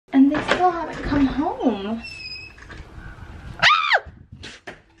still haven't come home.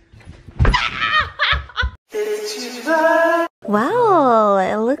 Wow,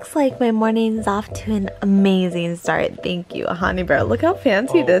 it looks like my morning's off to an amazing start. Thank you, honey bear. Look how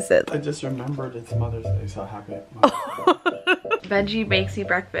fancy this is. I just remembered it's Mother's Day, so happy. Benji makes me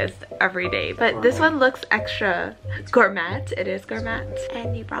breakfast every day, but this one looks extra gourmet. It is gourmet.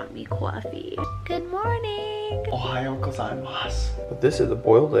 And he brought me coffee. Good morning. Ohayou gozaimasu. But this is a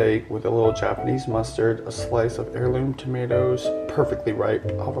boiled egg with a little Japanese mustard, a slice of heirloom tomatoes, perfectly ripe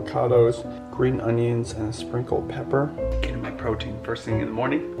avocados, green onions, and a sprinkle of pepper. Getting my protein first thing in the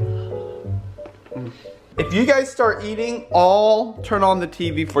morning. If you guys start eating, I'll turn on the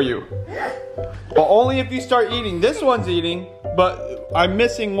TV for you. But only if you start eating. This one's eating, but I'm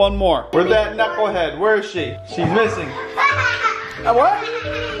missing one more. Where's that knucklehead? Where is she? She's missing. What?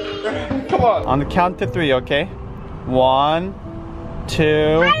 Come on. On the count to 3, okay? 1,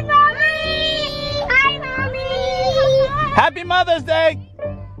 2. Hi, Mommy! Hi, Mommy! Happy Mother's Day!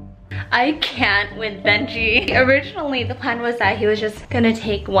 I can't with Benji. Originally, the plan was that he was just gonna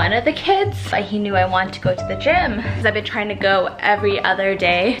take one of the kids, but he knew I wanted to go to the gym because I've been trying to go every other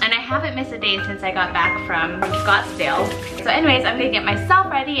day, and I haven't missed a day since I got back from Scottsdale. So anyways, I'm gonna get myself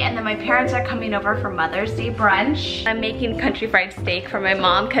ready, and then my parents are coming over for Mother's Day brunch. I'm making country fried steak for my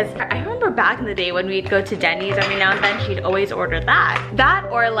mom because I remember back in the day when we'd go to Denny's every now and then, she'd always order that. That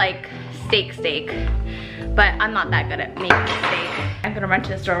or like steak. But I'm not that good at making steak. I'm gonna run to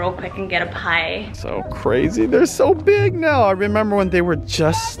the store real quick and get a pie. So crazy, they're so big now. I remember when they were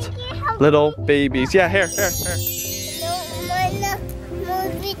just little babies. Yeah, here.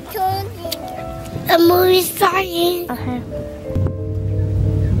 The movie's starting. Okay.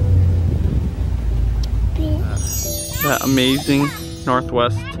 That amazing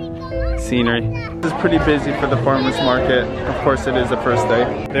Northwest scenery. This is pretty busy for the farmer's market. Of course it is the first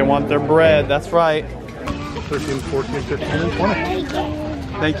day. They want their bread, that's right. 13, 14, 15, and 20.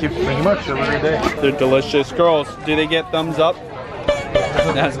 Thank you. Thank you much. Have a great day. They're delicious. Girls, do they get thumbs up?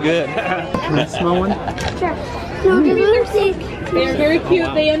 That's good. Can I smell one? Sure. No, give me lipstick. They're very cute.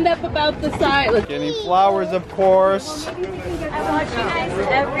 Wow. They end up about the size. Look. Getting flowers, of course. I watch you guys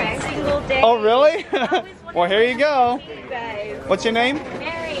every single day. Oh, really? Well, here you go. What's your name?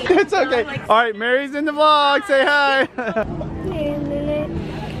 Mary. It's okay. All right, Mary's in the vlog. Say hi. Wait a minute.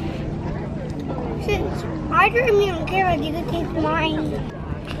 Since I drew Miya Keira, you can taste mine.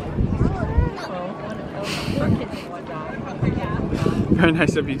 Very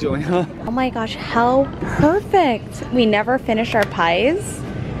nice of you, Julianna. Oh my gosh, how perfect. We never finished our pies,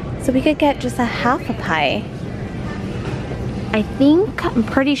 so we could get just a half a pie. I'm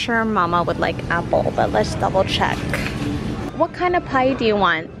pretty sure Mama would like apple, but let's double check. What kind of pie do you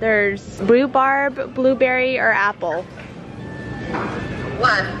want? There's rhubarb, blueberry, or apple?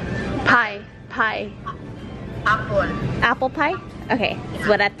 What? Pie. Apple. Apple pie? Okay, that's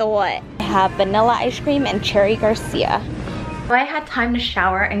what I thought. I have vanilla ice cream and cherry Garcia. So I had time to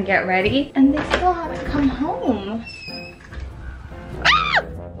shower and get ready, and they still haven't come home.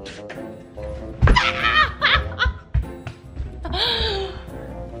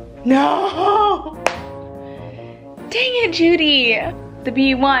 No! Dang it, Judy! The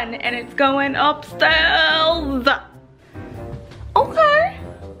B1, and it's going upstairs!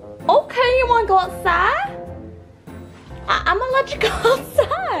 Okay, you wanna go outside? I'm gonna let you go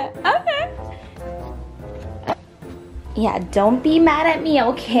outside, okay. Yeah, don't be mad at me,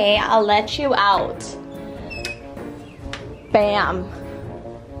 okay? I'll let you out. Bam.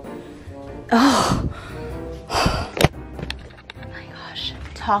 Oh.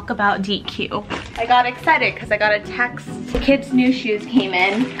 Talk about DQ. I got excited because I got a text. The kids' new shoes came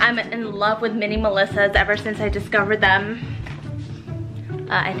in. I'm in love with Mini Melissa's ever since I discovered them.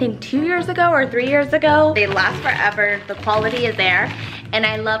 I think 2 years ago or 3 years ago. They last forever. The quality is there. And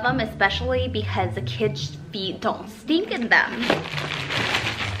I love them especially because the kids' feet don't stink in them.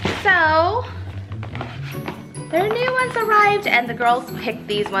 So, their new ones arrived and the girls picked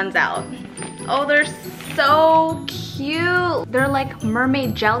these ones out. Oh, they're so cute. They're like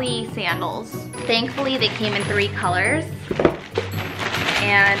mermaid jelly sandals. Thankfully, they came in 3 colors.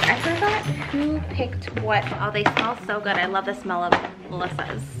 And I forgot who picked what. Oh, they smell so good. I love the smell of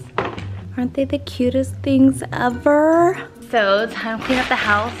Melissa's. Aren't they the cutest things ever? So, time to clean up the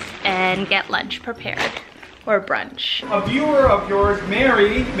house and get lunch prepared. Or brunch. A viewer of yours,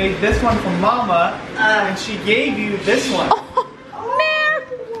 Mary, made this one for Mama, and she gave you this one.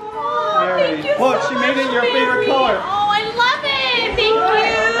 Mary! Thank you Look, so she made it much, your Mary. favorite color. Oh, I love it! Thank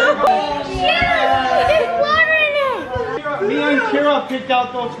you! Yes! There's water in it! Miya and Keira picked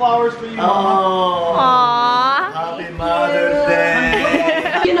out those flowers for you, Mama. Aww. Happy Mother's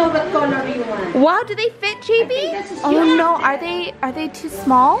Day. You know that corner Wow, do they fit, JB? Oh no, are they too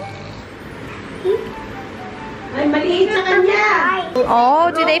small?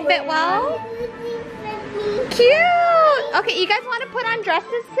 Oh, do they fit well? Cute! Okay, you guys want to put on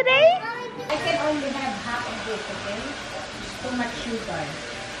dresses today? I can only have half of this, okay? Too much sugar.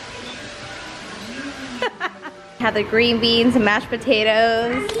 Have the green beans and mashed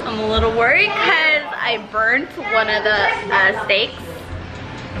potatoes. I'm a little worried because I burnt one of the steaks.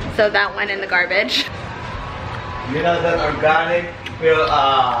 So that went in the garbage. You know that organic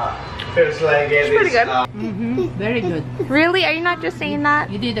feels like it is pretty good. Very good. Really? Are you not just saying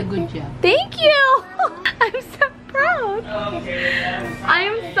that? You did a good job. Thank you! I'm so proud.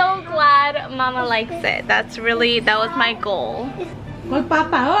 I'm so glad Mama likes it. That was my goal. Good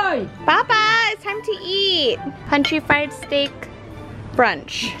Papa, oi! Papa, it's time to eat. Country fried steak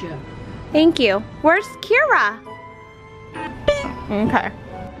brunch. Good job. Thank you. Where's Keira? Okay.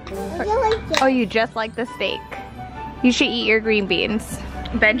 Oh, you just like the steak. You should eat your green beans.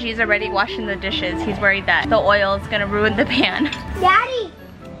 Benji's already washing the dishes. He's worried that the oil is gonna ruin the pan. Daddy.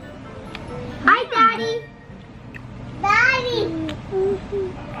 Hi, Daddy. Daddy.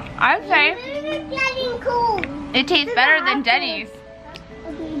 I'd say It's getting cold. it tastes better than Denny's.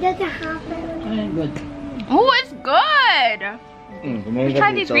 Okay, it doesn't happen. Very good. Oh, it's good. Let's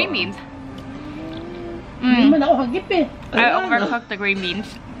try these green beans. Hindi man ako hagip eh. I overcooked the green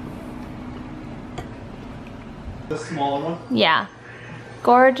beans. the smaller one. Yeah.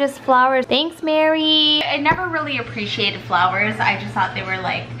 Gorgeous flowers. Thanks, Mary. I never really appreciated flowers. I just thought they were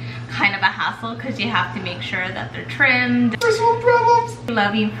like kind of a hassle because you have to make sure that they're trimmed. First world problems.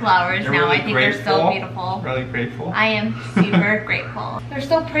 Loving flowers now. Really I think they're so beautiful. Really grateful. I am super grateful. They're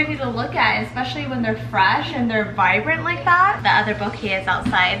so pretty to look at, especially when they're fresh and they're vibrant like that. The other bouquet is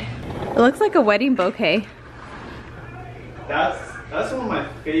outside. It looks like a wedding bouquet. That's one of my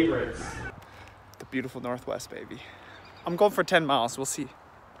favorites. The beautiful Northwest, baby. I'm going for 10 miles. We'll see.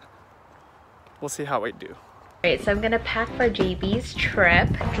 We'll see how I do. Alright, so I'm gonna pack for JB's trip.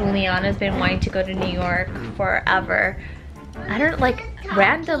 Julianna's been wanting to go to New York forever. I don't like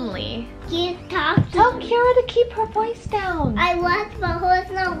randomly. Keep talking. Tell Keira to keep her voice down. I was, but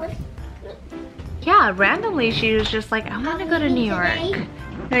who's not? Yeah, randomly she was just like, I want to go to New York.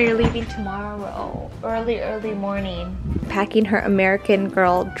 No, you're leaving tomorrow. Early morning. Packing her American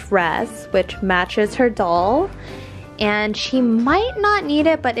Girl dress, which matches her doll. And she might not need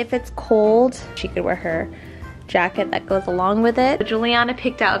it, but if it's cold, she could wear her jacket that goes along with it. Julianna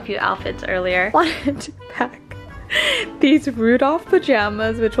picked out a few outfits earlier. Wanted to pack these Rudolph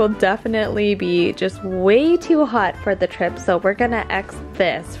pajamas, which will definitely be just way too hot for the trip. So we're gonna X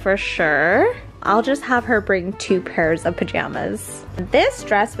this for sure. I'll just have her bring 2 pairs of pajamas. This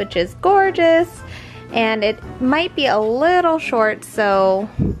dress, which is gorgeous, and it might be a little short, so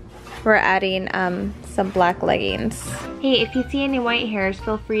we're adding some black leggings. Hey, if you see any white hairs,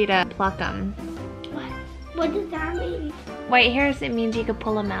 feel free to pluck them. What does that mean? White hairs, it means you can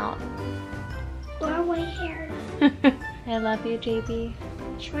pull them out. What are white hairs? I love you, JB.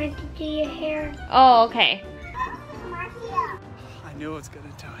 Trying to do your hair. Oh, okay. I knew it was gonna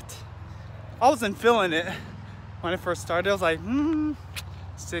do it. I wasn't feeling it when I first started. I was like,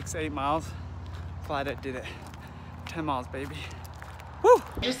 6, 8 miles. Glad I did it. 10 miles, baby. Woo!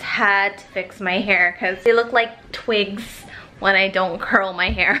 Just had to fix my hair because they look like twigs when I don't curl my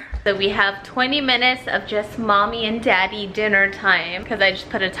hair. So we have 20 minutes of just mommy and daddy dinner time because I just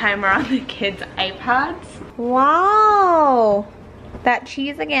put a timer on the kids' iPads. Wow! That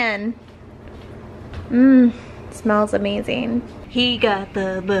cheese again. Smells amazing. He got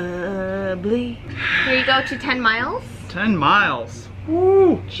the bubbly. Here you go to 10 miles. 10 miles.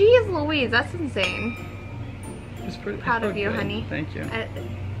 Woo! Jeez Louise, that's insane. It's pretty Proud of you, good. honey. Thank you. It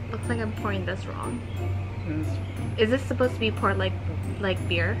looks like I'm pouring this wrong. Yes. Is this supposed to be poured like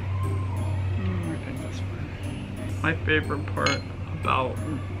beer? I think that's fine. My favorite part about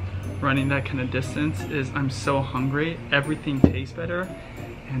running that kind of distance is I'm so hungry. Everything tastes better,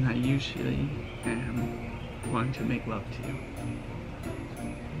 and I usually am wanting to make love to you.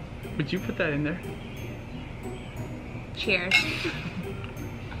 Would you put that in there? Cheers.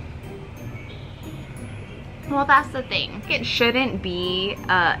 Well, that's the thing. It shouldn't be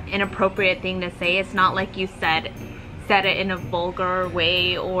an inappropriate thing to say. It's not like you said it in a vulgar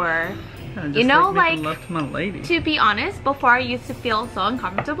way or, Yeah, just you know, like making love to my lady. To be honest, before I used to feel so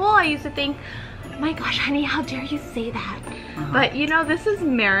uncomfortable. I used to think, oh my gosh, honey, how dare you say that? But you know, this is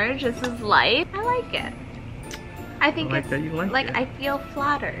marriage. This is life. I like it. I think like it's that you like it. I feel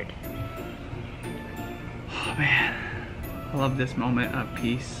flattered. Oh man, I love this moment of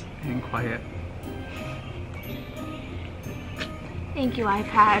peace and quiet. Thank you,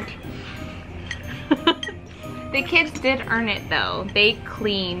 iPad. The kids did earn it though. They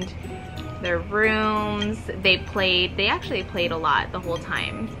cleaned their rooms, they actually played a lot the whole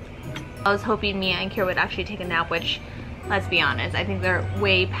time. I was hoping Miya and Keira would actually take a nap, which, let's be honest, I think they're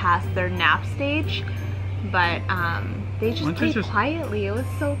way past their nap stage. But they just played quietly. It was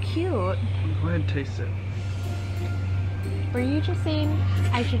so cute. Go ahead and taste it. Were you just saying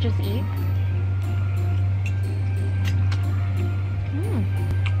I should just eat?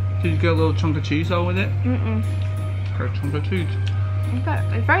 Did you get a little chunk of cheese out with it? Mm-mm. Got a chunk of cheese.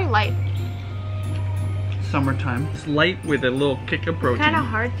 It's very light. Summertime. It's light with a little kick of protein. It's kind of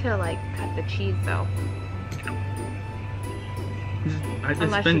hard to like cut the cheese though.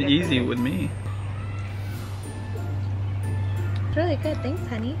 It's been easy with me. It's really good, thanks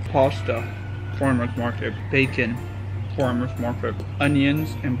honey. Pasta, farmer's market. Bacon, farmer's market.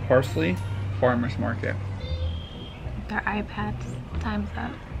 Onions and parsley, farmer's market. Their iPads, time's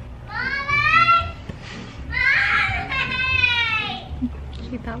up.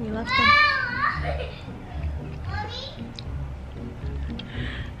 She thought we left them.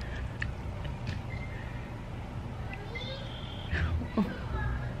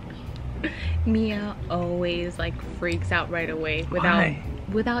 Miya always like freaks out right away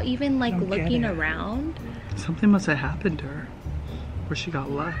without even like looking around. Something must have happened to her where she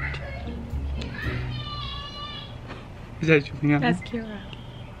got left. Is that Julianna? That's Keira.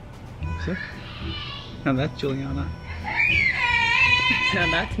 Is it? No, that's Julianna.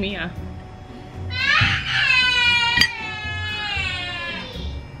 No, that's Miya.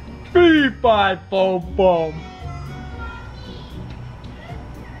 Beep, bye, boom, boom.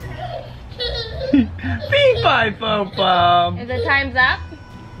 Beep, bye, boom, boom. Is the time's up?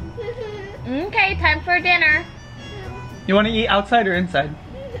 Okay, time for dinner. You want to eat outside or inside?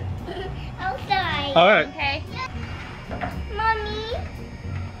 Outside. All right. Okay. Mommy,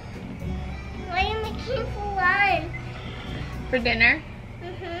 what are you making for lunch? For dinner,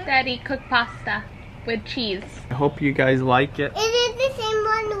 Daddy cooked pasta with cheese. I hope you guys like it. Is it the same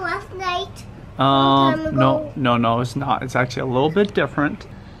one last night? time ago? No, it's not. It's actually a little bit different.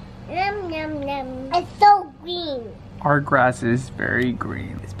 Yum, yum, yum. It's so green. Our grass is very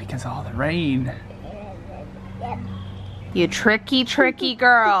green. It's because of all the rain. You tricky, tricky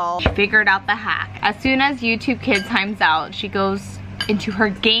girl. She figured out the hack. As soon as YouTube Kids times out, she goes into her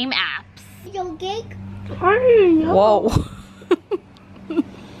game apps. Your cake? Whoa.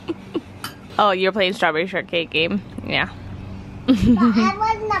 Oh, you're playing Strawberry Shortcake game? Yeah. But I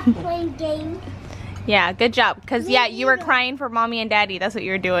was not playing games. Yeah, good job. Because, yeah, you were crying for mommy and daddy. That's what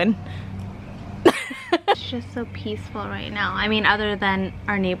you were doing. It's just so peaceful right now. I mean, other than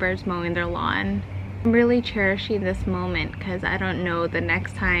our neighbors mowing their lawn. I'm really cherishing this moment because I don't know the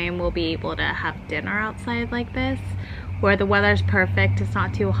next time we'll be able to have dinner outside like this, where the weather's perfect, it's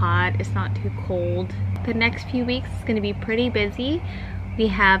not too hot, it's not too cold. The next few weeks is going to be pretty busy. We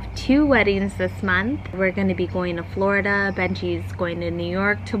have 2 weddings this month. We're going to be going to Florida. Benji's going to New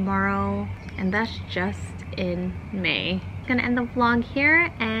York tomorrow. And that's just in May. I'm going to end the vlog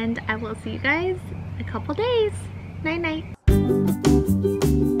here and I will see you guys in a couple days. Night night.